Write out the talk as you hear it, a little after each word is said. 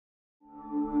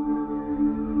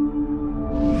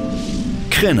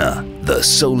Krinner, the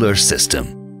solar system.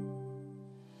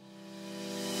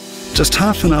 Just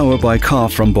half an hour by car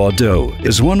from Bordeaux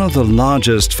is one of the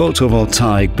largest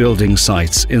photovoltaic building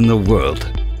sites in the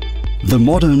world. The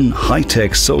modern,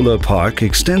 high-tech solar park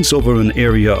extends over an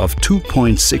area of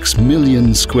 2.6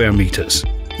 million square meters,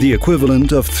 the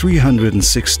equivalent of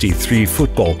 363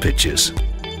 football pitches.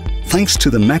 Thanks to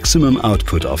the maximum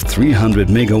output of 300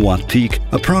 megawatt peak,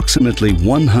 approximately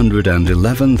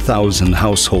 111,000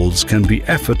 households can be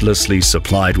effortlessly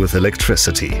supplied with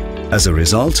electricity. As a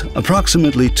result,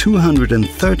 approximately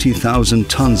 230,000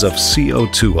 tons of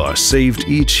CO2 are saved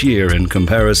each year in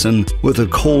comparison with a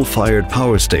coal-fired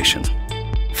power station.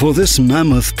 For this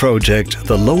mammoth project,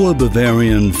 the Lower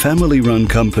Bavarian family-run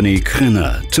company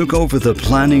Krinner took over the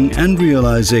planning and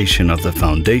realization of the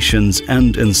foundations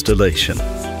and installation.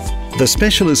 The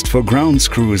specialist for ground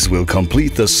screws will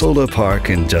complete the solar park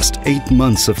in just 8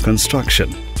 months of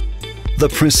construction. The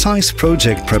precise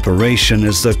project preparation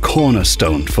is the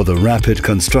cornerstone for the rapid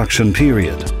construction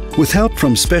period. With help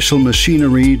from special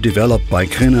machinery developed by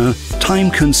Krinner,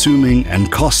 time-consuming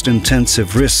and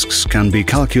cost-intensive risks can be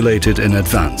calculated in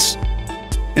advance.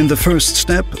 In the first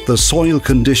step, the soil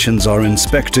conditions are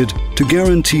inspected to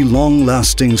guarantee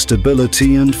long-lasting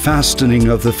stability and fastening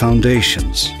of the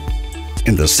foundations.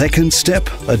 In the second step,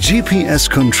 a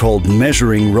GPS-controlled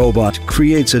measuring robot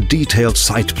creates a detailed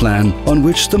site plan on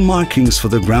which the markings for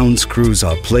the ground screws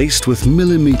are placed with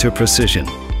millimeter precision.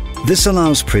 This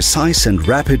allows precise and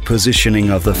rapid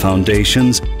positioning of the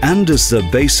foundations and is the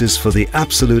basis for the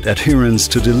absolute adherence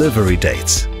to delivery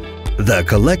dates. The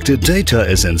collected data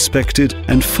is inspected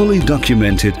and fully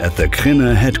documented at the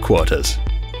Krinner headquarters.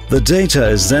 The data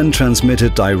is then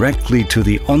transmitted directly to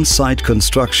the on-site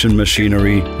construction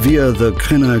machinery via the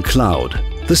Krinner cloud.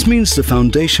 This means the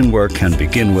foundation work can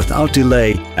begin without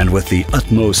delay and with the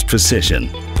utmost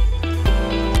precision.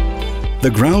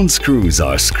 The ground screws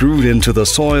are screwed into the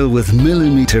soil with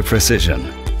millimeter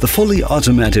precision. The fully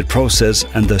automated process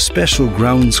and the special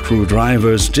ground screw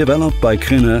drivers developed by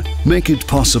Krinner make it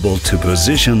possible to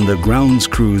position the ground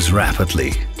screws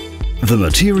rapidly. The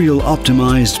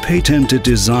material-optimized, patented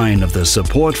design of the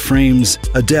support frames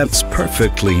adapts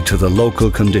perfectly to the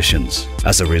local conditions.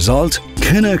 As a result,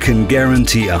 Krinner can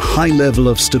guarantee a high level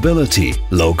of stability,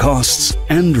 low costs,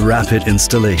 and rapid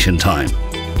installation time.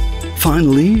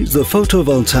 Finally, the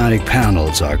photovoltaic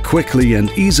panels are quickly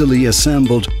and easily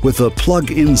assembled with a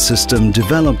plug-in system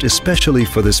developed especially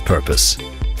for this purpose.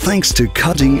 Thanks to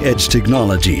cutting-edge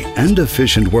technology and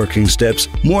efficient working steps,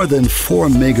 more than 4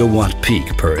 megawatt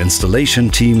peak per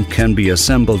installation team can be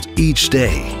assembled each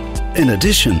day. In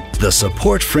addition, the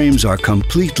support frames are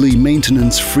completely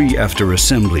maintenance-free after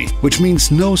assembly, which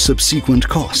means no subsequent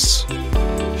costs.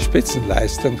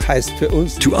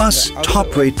 To us,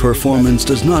 top-rate performance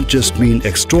does not just mean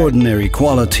extraordinary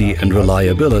quality and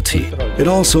reliability. It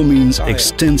also means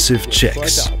extensive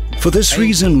checks. For this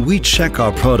reason, we check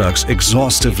our products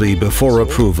exhaustively before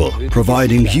approval,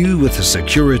 providing you with the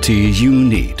security you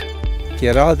need.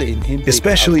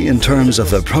 Especially in terms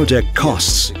of the project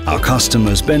costs, our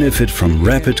customers benefit from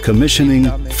rapid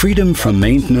commissioning, freedom from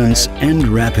maintenance, and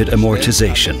rapid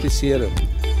amortization.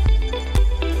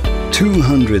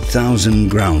 200,000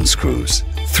 ground screws,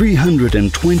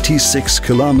 326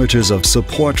 kilometers of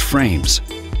support frames,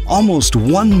 almost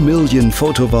 1 million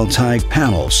photovoltaic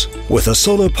panels. With a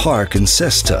solar park in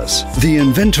Cestas, the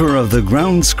inventor of the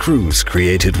ground screws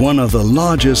created one of the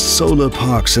largest solar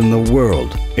parks in the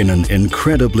world in an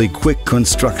incredibly quick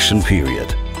construction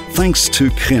period. Thanks to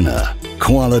Krinner,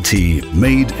 quality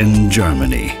made in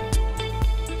Germany.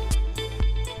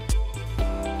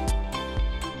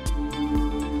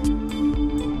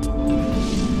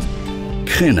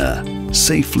 Krinner,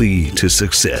 safely to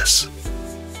success.